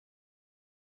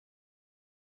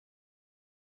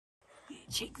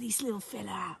Check this little fella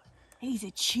out. He's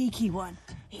a cheeky one.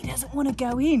 He doesn't want to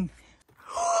go in.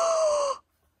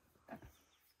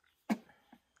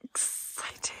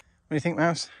 Exciting. What do you think,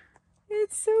 Mouse?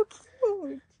 It's so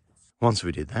cute. Once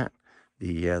we did that,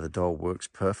 the door works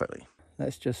perfectly.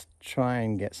 Let's just try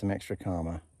and get some extra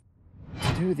karma.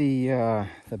 To do the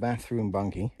bathroom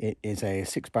bunkie, it is a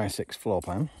 6x6 floor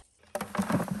plan.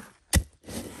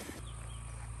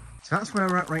 So that's where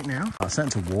we're at right now. I set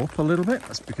them to warp a little bit.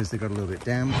 That's because they got a little bit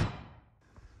damp.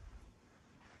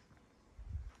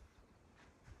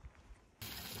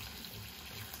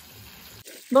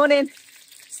 Morning.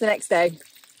 It's the next day.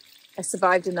 I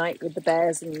survived a night with the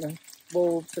bears and the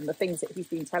wolves and the things that he's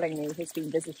been telling me he's been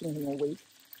visiting him all week.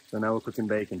 So now we're cooking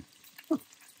bacon.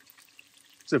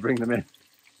 So bring them in.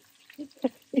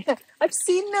 Yeah, I've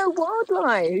seen no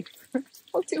wildlife.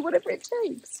 I'll do whatever it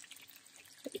takes.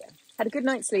 But yeah, had a good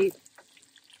night's sleep.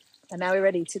 And now we're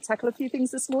ready to tackle a few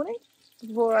things this morning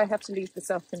before I have to leave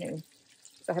this afternoon.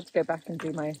 So I have to go back and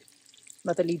do my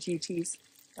motherly duties.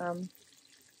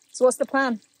 So what's the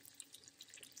plan?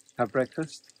 Have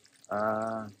breakfast,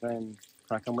 then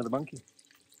crack on with the bunkie.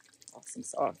 Awesome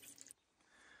sauce.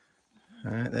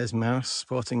 All right, there's Mouse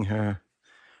sporting her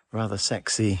rather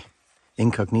sexy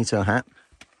incognito hat.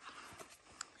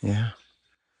 Yeah.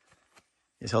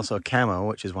 It's also a camo,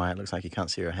 which is why it looks like you can't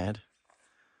see her head.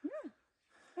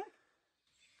 Yeah.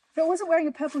 If I wasn't wearing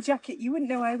a purple jacket, you wouldn't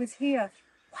know I was here.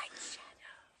 White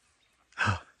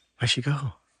shadow. Where'd she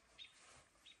go?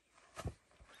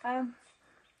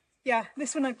 Yeah,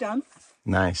 this one I've done.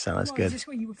 Nice, that looks good. Just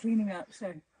what you were cleaning up,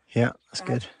 so. Yeah, that's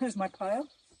good. There's my pile.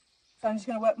 So I'm just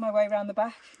going to work my way around the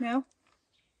back now.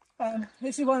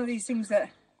 This is one of these things that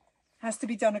has to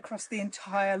be done across the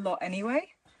entire lot anyway,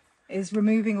 is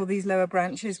removing all these lower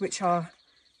branches, which are,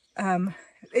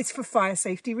 it's for fire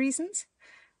safety reasons.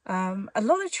 A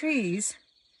lot of trees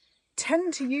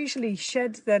tend to usually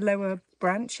shed their lower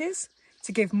branches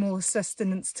to give more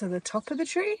sustenance to the top of the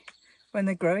tree when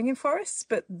they're growing in forests,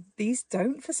 but these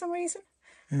don't for some reason.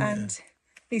 Yeah. And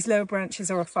these lower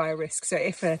branches are a fire risk. So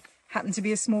if there happened to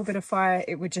be a small bit of fire,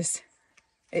 it would just...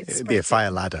 It would be a fire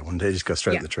ladder, wouldn't it? Just go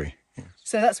straight at the tree. Yeah.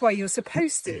 So that's why you're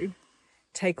supposed to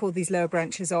take all these lower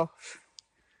branches off.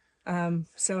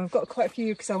 So I've got quite a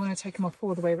few because I want to take them off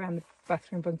all the way around the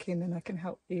bathroom bunkie, and then I can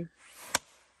help you.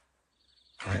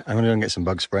 All right, I'm going to go and get some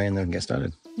bug spray and then get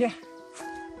started. Yeah.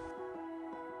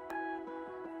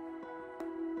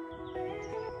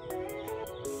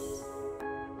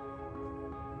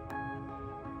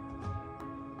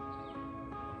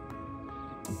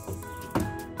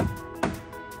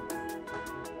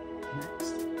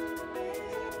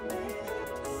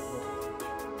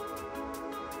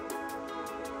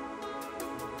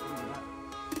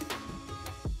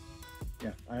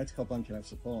 Yeah, I had to call Bunkie Life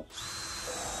Support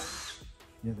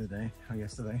the other day, or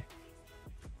yesterday,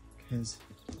 because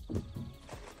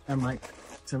I'm like,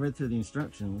 so I read through the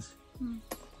instructions, and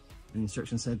the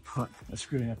instructions said put a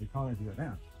screw in every corner to go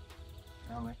down.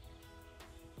 And I'm like,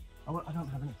 oh, I don't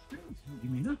have any experience. What do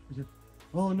you mean? I said,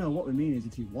 oh no, what we mean is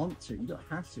if you want to, you don't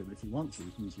have to, but if you want to,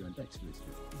 you can use your own deck screws.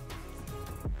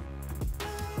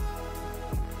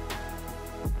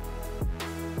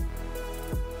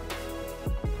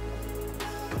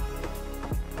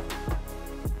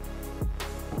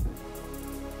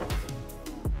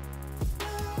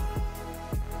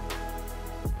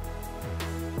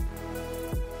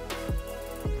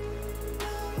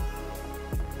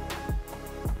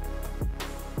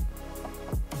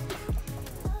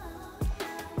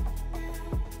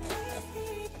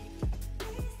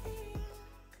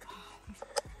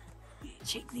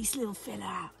 Check this little fella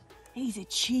out. He's a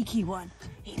cheeky one.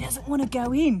 He doesn't want to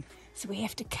go in, so we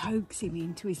have to coax him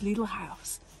into his little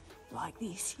house like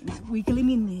this. You know, wiggle him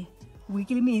in there,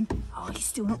 wiggle him in. Oh, he's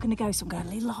still not going to go, so I'm going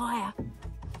a little higher. I'm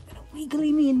going to wiggle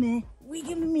him in there,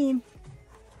 wiggle him in.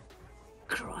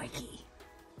 Crikey.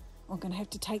 I'm going to have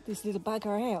to take this little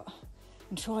bugger out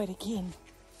and try it again.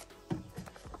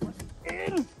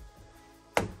 In.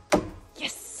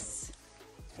 Yes!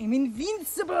 I'm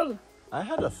invincible! I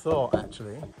had a thought,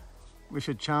 actually. We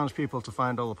should challenge people to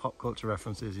find all the pop culture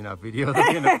references in our video that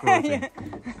we end up quoting.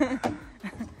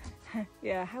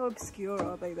 Yeah, how obscure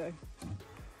are they though?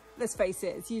 Let's face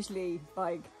it, it's usually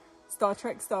like Star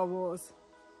Trek, Star Wars.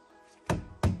 If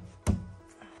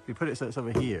you put it so it's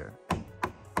over here.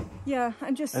 Yeah,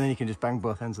 and then you can just bang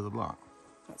both ends of the block.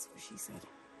 That's what she said.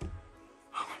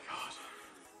 Oh my god.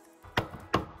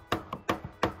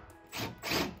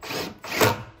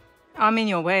 I'm in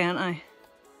your way, aren't I?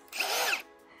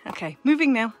 Okay,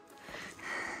 moving now.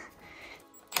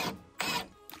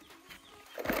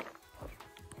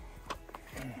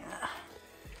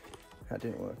 that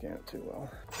didn't work out too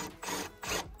well.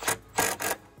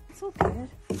 It's all good.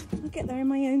 I'll get there in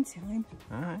my own time.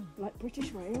 Alright. Like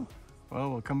British Rail.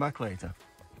 Well, we'll come back later.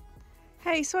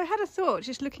 Hey, so I had a thought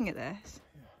just looking at this.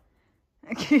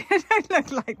 Okay, I don't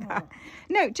look like that.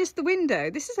 No, just the window.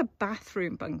 This is a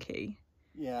bathroom, Bunkie.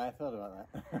 Yeah, I thought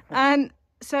about that. And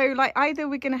so, like, either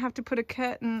we're going to have to put a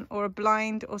curtain or a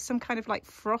blind or some kind of, like,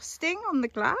 frosting on the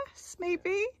glass,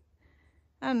 maybe?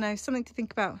 I don't know, something to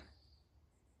think about.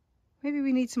 Maybe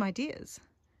we need some ideas.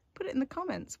 Put it in the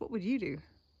comments. What would you do?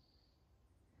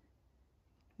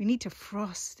 We need to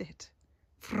frost it.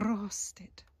 Frost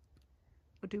it.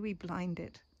 Or do we blind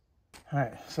it?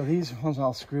 Alright, so these ones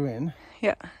I'll screw in.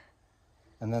 Yeah.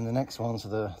 And then the next ones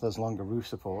are those longer roof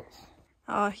supports.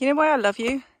 Oh, you know why I love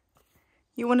you?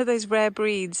 You're one of those rare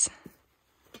breeds.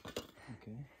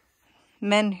 Okay.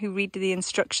 Men who read the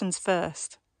instructions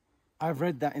first. I've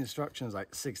read that instructions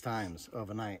like 6 times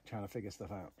overnight trying to figure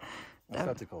stuff out. That's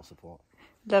vertical support.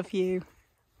 Love you.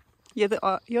 You're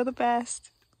the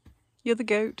best. You're the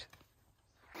goat.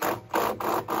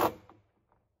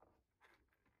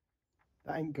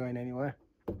 That ain't going anywhere.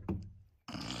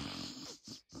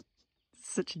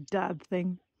 Such a dad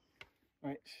thing.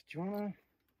 Right, do you want to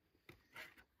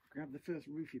grab the first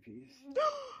roofie piece?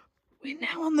 We're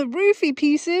now on the roofie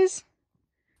pieces.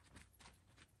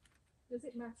 Does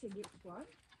it matter which one?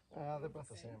 They're both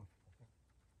the same.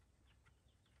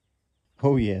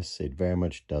 Oh yes, it very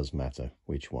much does matter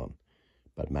which one,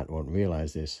 but Matt won't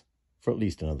realise this for at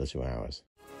least another 2 hours.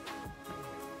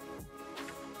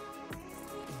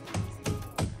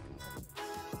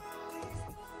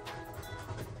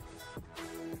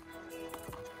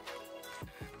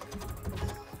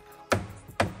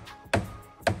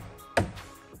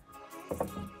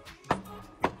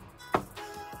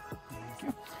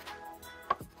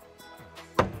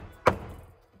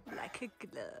 Like a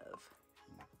glove.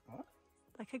 What?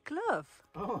 Like a glove.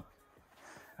 Oh.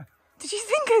 Did you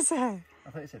think I said? I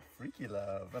thought you said freaky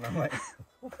love, and I'm like,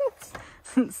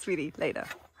 Sweetie, later.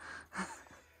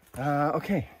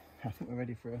 okay, I think we're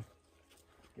ready for a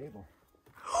gable.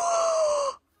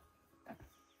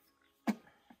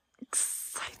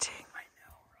 Exciting. I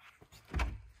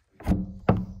know.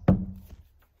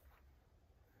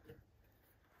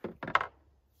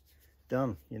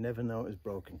 Done. You never know it was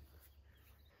broken.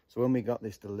 So when we got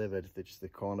this delivered, just the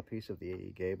corner piece of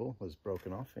the gable was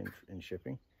broken off in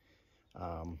shipping.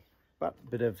 But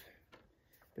bit of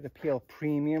PL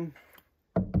premium,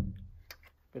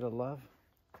 bit of love.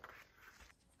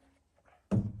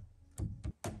 I've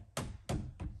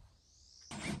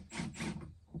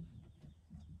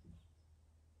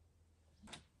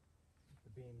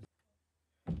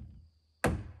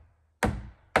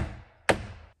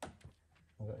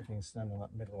got everything stand on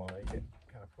that middle one, I get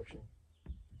kind of pushing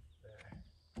there.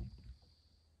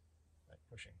 Like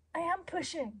pushing. I am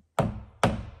pushing. 1,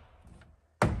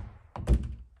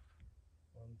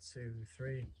 2,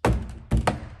 3. There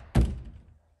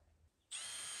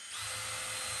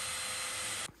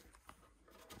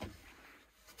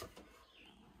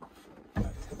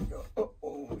we go.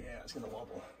 Oh yeah, it's gonna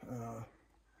wobble. How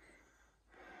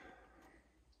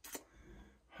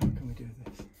can we do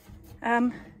this?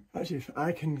 Actually, if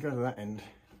I can go to that end,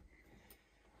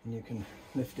 and you can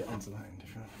lift it onto that end.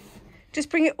 Just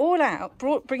bring it all out.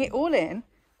 Bring it all in.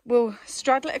 We'll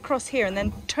straddle it across here and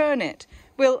then turn it.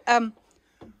 We'll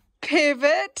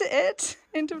pivot it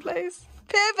into place.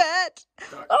 Pivot.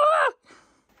 Ah!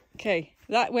 Okay,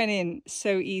 that went in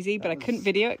so easy, but I couldn't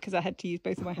video it because I had to use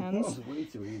both of my hands. That was way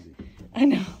too easy. I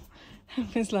know.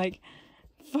 It was like,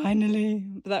 finally.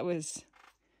 But that was,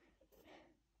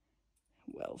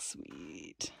 well,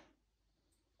 sweet.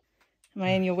 Am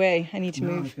I in your way? I need to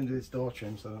move. I'm just going to do this door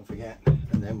trim so I don't forget.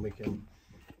 And then we can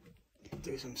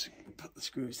do some, put the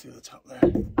screws through the top there.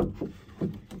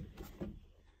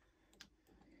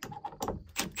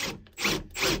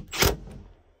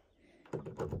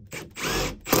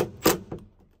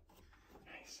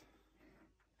 Nice.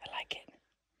 I like it.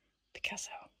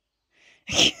 Picasso.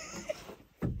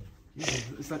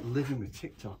 It's like living with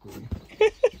TikTok, woman.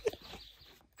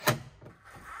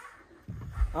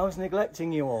 I was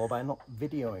neglecting you all by not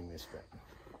videoing this bit.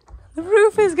 The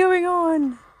roof is going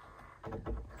on.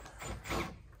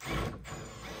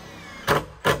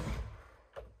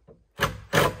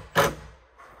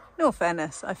 In all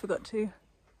fairness, I forgot to.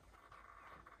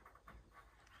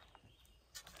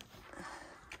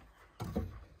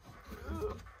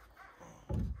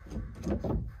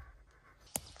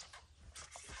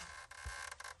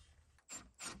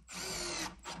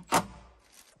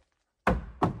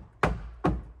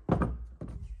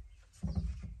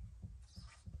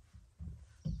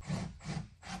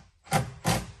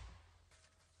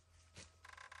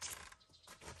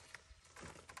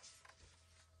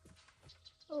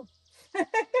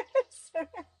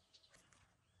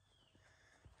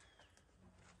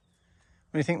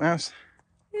 do you think, Mouse?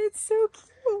 It's so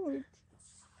cute.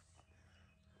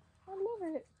 I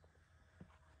love it.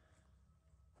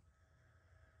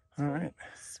 All right.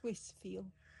 Swiss feel.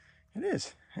 It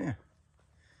is, yeah.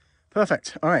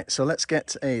 Perfect. All right, so let's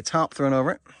get a tarp thrown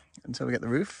over it until we get the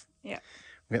roof. Yeah.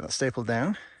 We get that stapled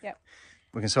down. Yeah.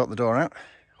 We can sort the door out.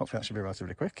 Hopefully that should be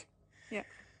relatively quick. Yeah.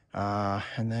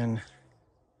 And then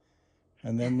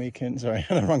we can, sorry,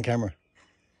 on the wrong camera.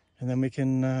 And then we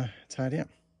can tidy up.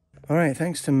 All right,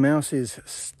 thanks to Mouse's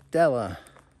stellar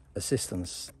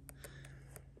assistance,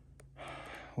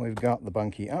 we've got the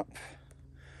bunkie up.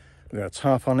 We've got a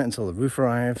tarp on it until the roof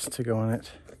arrives to go on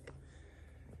it.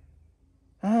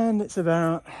 And it's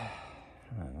about,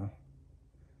 I don't know,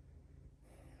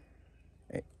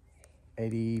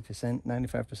 80%,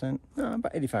 95%? No,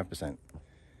 about 85%.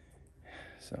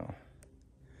 So,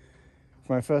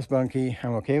 for my first bunkie,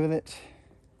 I'm okay with it.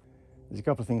 There's a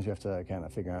couple of things we have to kind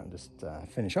of figure out and just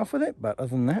finish off with it, but other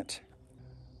than that,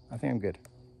 I think I'm good.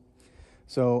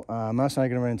 So, Mouse and I are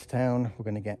going to run into town. We're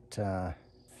going to get a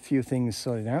few things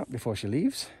sorted out before she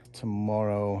leaves.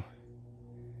 Tomorrow,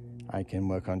 I can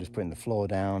work on just putting the floor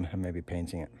down and maybe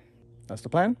painting it. That's the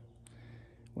plan.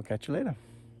 We'll catch you later.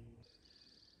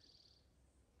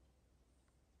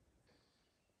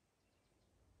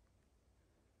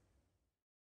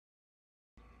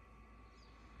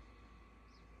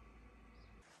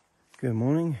 Good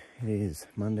morning. It is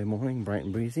Monday morning, bright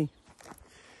and breezy.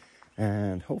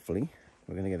 And hopefully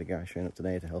we're going to get a guy showing up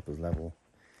today to help us level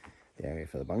the area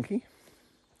for the bunkie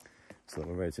so that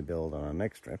we're ready to build on our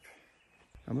next trip.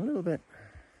 I am a little bit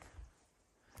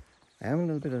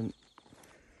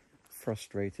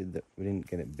frustrated that we didn't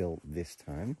get it built this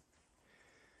time,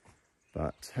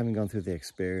 but having gone through the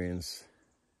experience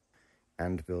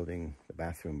and building the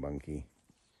bathroom bunkie,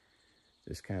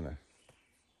 just kind of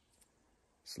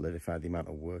solidified the amount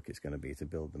of work it's going to be to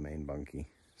build the main bunkie.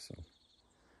 So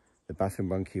the bathroom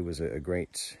bunkie was a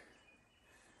great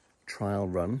trial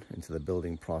run into the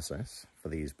building process for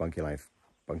these Bunkie Life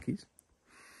bunkies.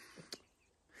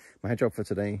 My job for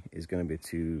today is going to be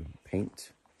to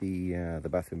paint the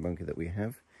bathroom bunkie that we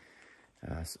have.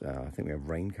 I think we have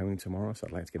rain coming tomorrow, so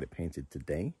I'd like to get it painted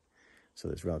today so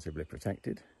that it's relatively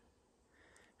protected.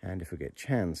 And if we get a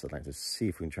chance, I'd like to see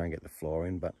if we can try and get the floor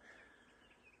in, but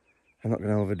I'm not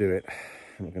going to overdo it.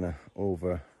 I'm not going to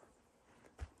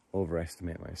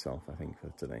overestimate myself, I think, for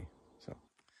today. So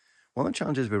one of the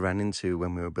challenges we ran into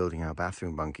when we were building our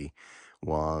bathroom bunkie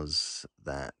was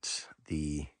that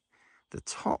the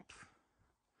top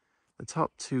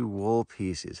two wall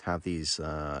pieces have these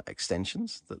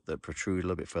extensions that protrude a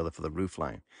little bit further for the roof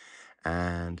line.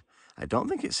 And I don't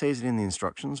think it says it in the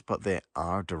instructions, but they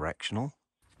are directional.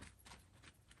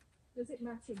 Does it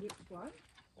matter which one?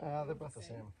 They're both the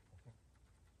same.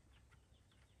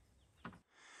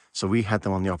 So we had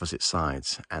them on the opposite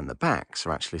sides, and the backs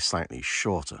are actually slightly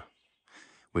shorter,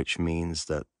 which means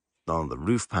that none of the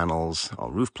roof panels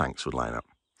or roof planks would line up.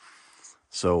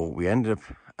 So we ended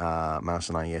up, Mouse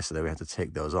and I yesterday, we had to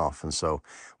take those off. And so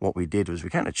what we did was we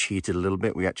kind of cheated a little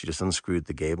bit. We actually just unscrewed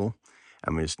the gable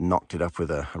and we just knocked it up with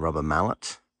a rubber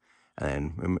mallet.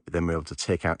 And then we were able to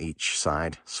take out each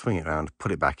side, swing it around,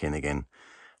 put it back in again,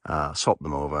 swap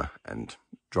them over and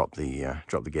drop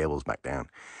the gables back down.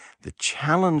 The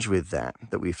challenge with that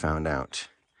we found out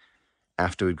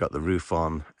after we'd got the roof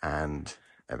on and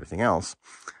everything else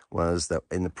was that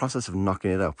in the process of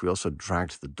knocking it up, we also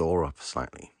dragged the door up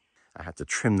slightly. I had to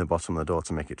trim the bottom of the door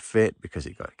to make it fit because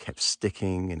it kept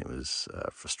sticking and it was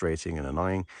frustrating and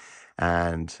annoying.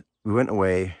 And we went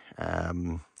away,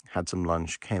 had some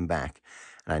lunch, came back,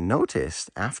 and I noticed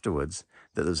afterwards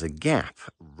that there's a gap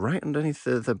right underneath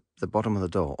the bottom of the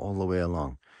door all the way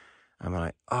along. And I'm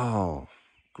like, oh,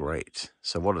 great.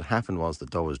 So what had happened was the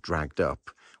door was dragged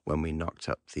up when we knocked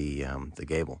up the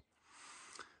gable.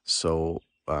 So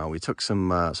we took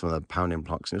some of the pounding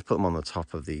blocks and just put them on the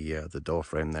top of the door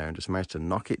frame there and just managed to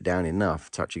knock it down enough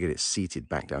to actually get it seated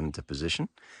back down into position.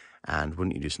 And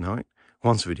wouldn't you just know it,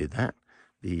 once we did that,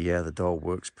 the door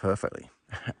works perfectly,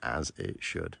 as it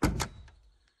should.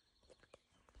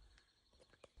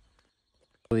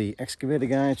 The excavator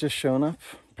guy has just shown up.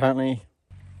 Apparently,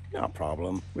 no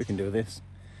problem, we can do this.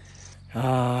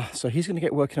 So he's going to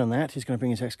get working on that. He's going to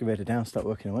bring his excavator down, start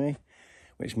working away,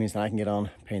 which means that I can get on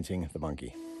painting the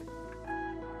bunkie.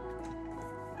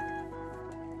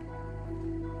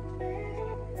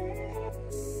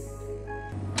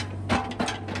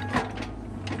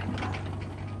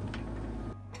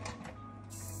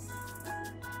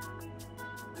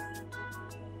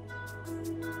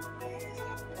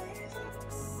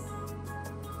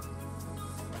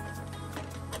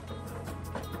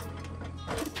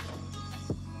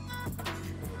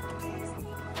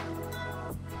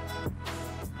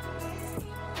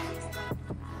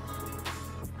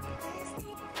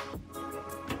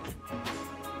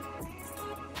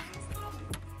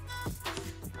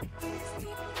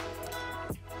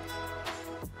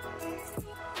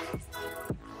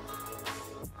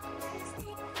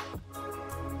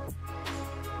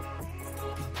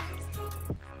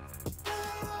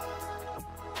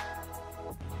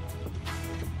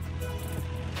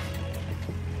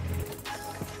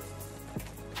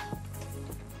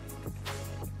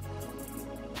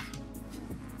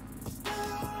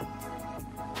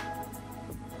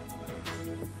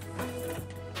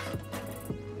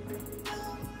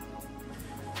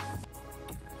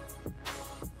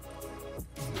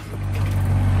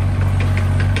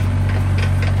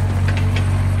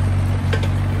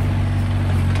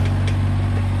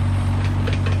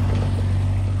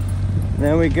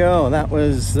 we go. That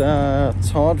was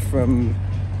Todd from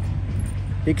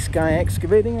Big Sky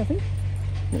Excavating, I think.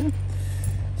 Yeah.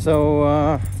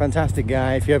 So fantastic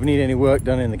guy. If you ever need any work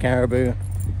done in the Caribou,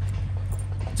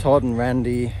 Todd and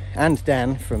Randy and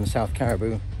Dan from South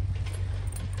Caribou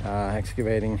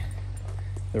Excavating,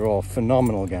 they're all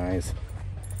phenomenal guys.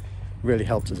 Really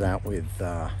helped us out with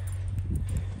the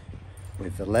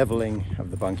leveling of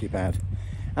the bunkie pad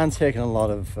and taking a lot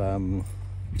of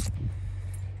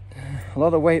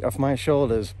weight off my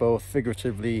shoulders, both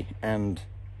figuratively and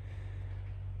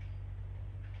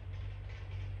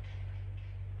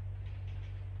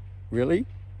really,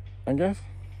 I guess.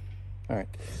 All right,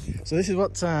 so this is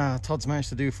what Todd's managed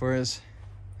to do for us.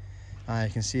 You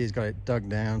can see he's got it dug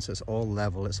down, so it's all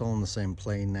level, it's all on the same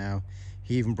plane now.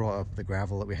 He even brought up the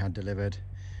gravel that we had delivered,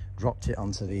 dropped it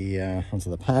onto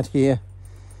the pad here,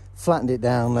 flattened it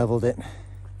down, leveled it.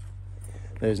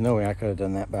 There's no way I could have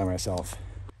done that by myself.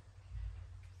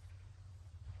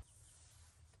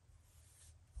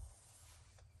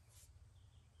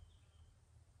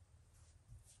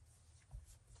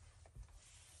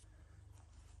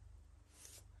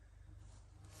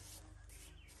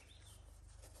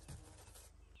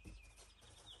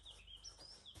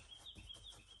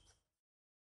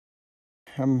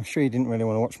 I'm sure you didn't really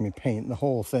want to watch me paint the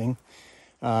whole thing.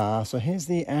 So here's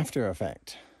the after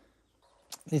effect.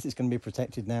 This is going to be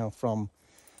protected now from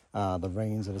the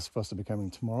rains that are supposed to be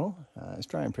coming tomorrow. It's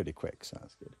drying pretty quick, so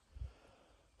that's good.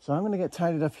 So I'm going to get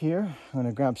tidied up here. I'm going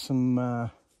to grab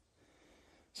some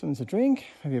something to drink,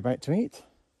 maybe a bite to eat.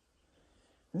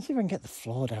 Let's see if I can get the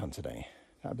floor down today.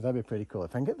 That'd be pretty cool.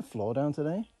 If I can get the floor down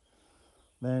today,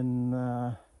 then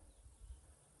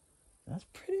that's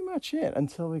pretty much it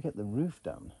until we get the roof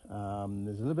done.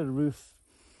 There's a little bit of roof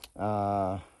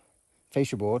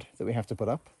fascia board that we have to put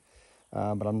up,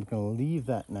 but I'm going to leave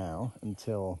that now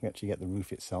until we actually get the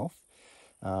roof itself,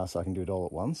 so I can do it all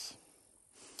at once.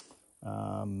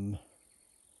 Hopefully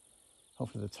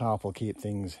the tarp will keep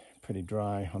things pretty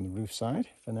dry on the roof side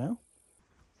for now.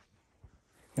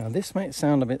 Now this might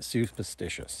sound a bit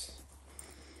superstitious,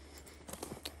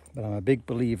 but I'm a big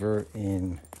believer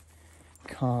in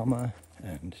karma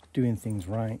and doing things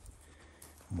right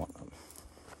and whatnot.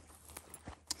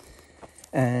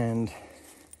 And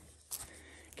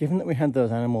given that we had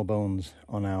those animal bones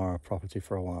on our property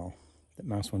for a while that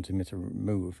Mouse wanted me to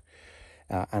remove,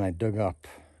 and I dug up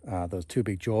those two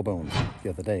big jaw bones the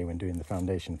other day when doing the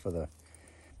foundation for the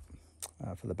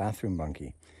bathroom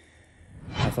bunkie,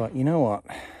 I thought, you know what,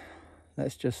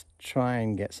 let's just try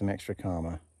and get some extra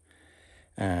karma,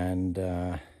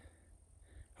 and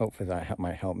hopefully that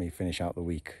might help me finish out the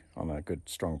week on a good,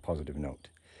 strong, positive note.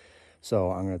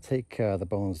 So I'm going to take the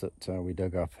bones that we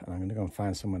dug up, and I'm going to go and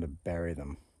find somewhere to bury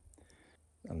them.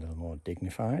 A little more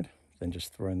dignified than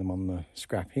just throwing them on the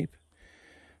scrap heap.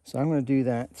 So I'm going to do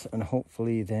that, and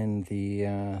hopefully then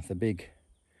the big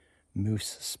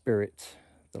moose spirit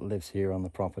that lives here on the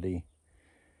property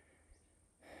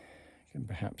can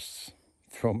perhaps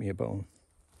throw me a bone.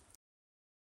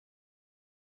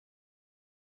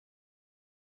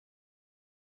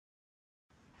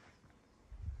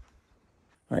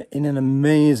 Right, in an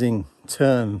amazing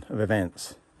turn of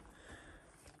events,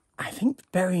 I think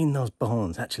burying those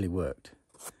bones actually worked.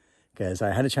 Because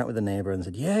I had a chat with the neighbour and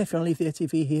said, yeah, if you want to leave the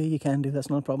ATV here, you can do, that's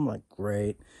not a problem. Like,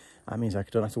 great. That means I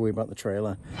don't have to worry about the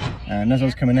trailer. And as I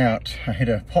was coming out, I hit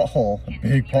a pothole, a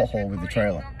big pothole with the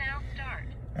trailer.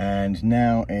 And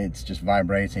now it's just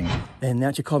vibrating. Then they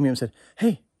actually called me up and said,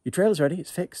 hey, your trailer's ready,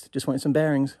 it's fixed. Just wanted some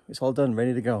bearings. It's all done,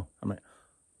 ready to go. I'm like,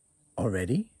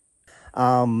 already? So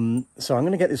I'm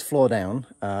going to get this floor down.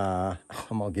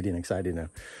 I'm all giddy and excited now.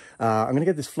 I'm going to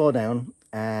get this floor down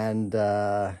and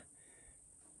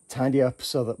tidy up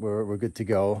so that we're good to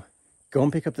go. Go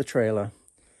and pick up the trailer,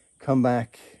 come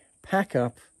back, pack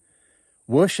up,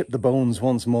 worship the bones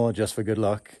once more just for good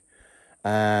luck,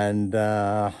 and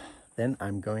then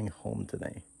I'm going home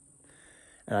today.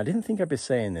 And I didn't think I'd be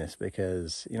saying this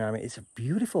because, you know, I mean, it's a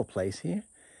beautiful place here.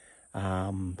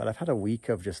 But I've had a week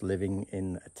of just living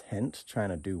in a tent trying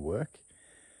to do work,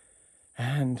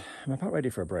 and I'm about ready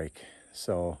for a break.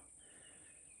 So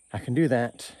I can do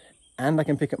that, and I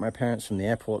can pick up my parents from the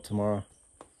airport tomorrow.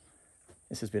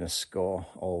 This has been a score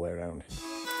all the way around.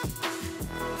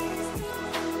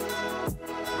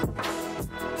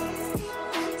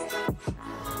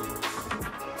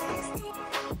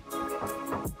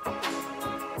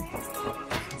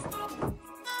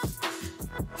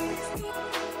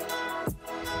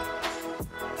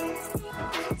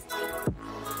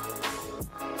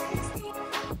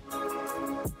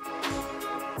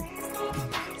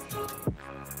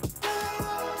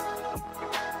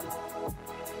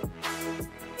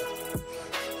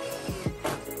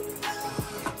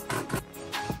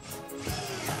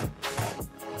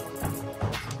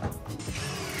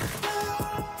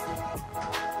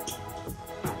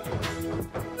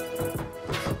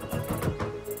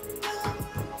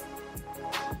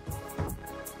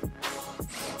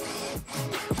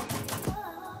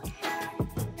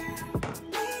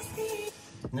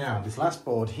 Now, this last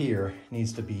board here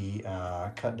needs to be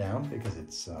cut down because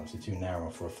it's obviously too narrow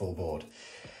for a full board.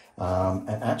 I'm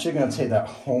actually going to take that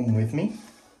home with me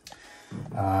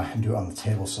and do it on the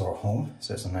table saw at home,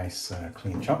 so it's a nice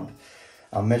clean chunk.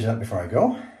 I'll measure that before I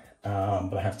go,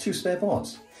 but I have 2 spare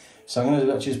boards. So I'm going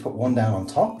to actually just put one down on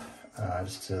top,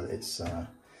 just so that it's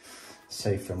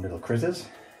safe from little critters,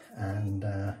 and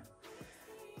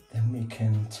then we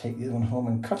can take the other one home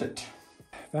and cut it.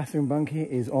 Bathroom bunkie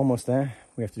is almost there.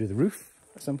 We have to do the roof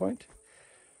at some point.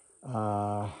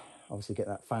 Obviously get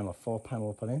that final 4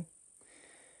 panel put in.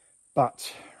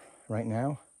 But right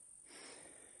now,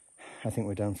 I think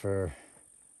we're done for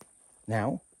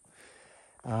now.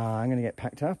 I'm going to get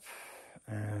packed up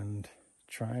and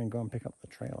try and go and pick up the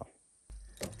trailer.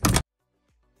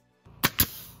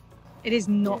 It is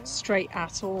not straight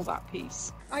at all, that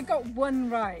piece. I got one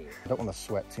right. I don't want to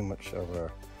sweat too much over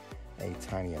a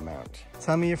tiny amount.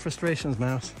 Tell me your frustrations,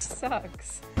 Mouse.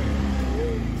 Sucks.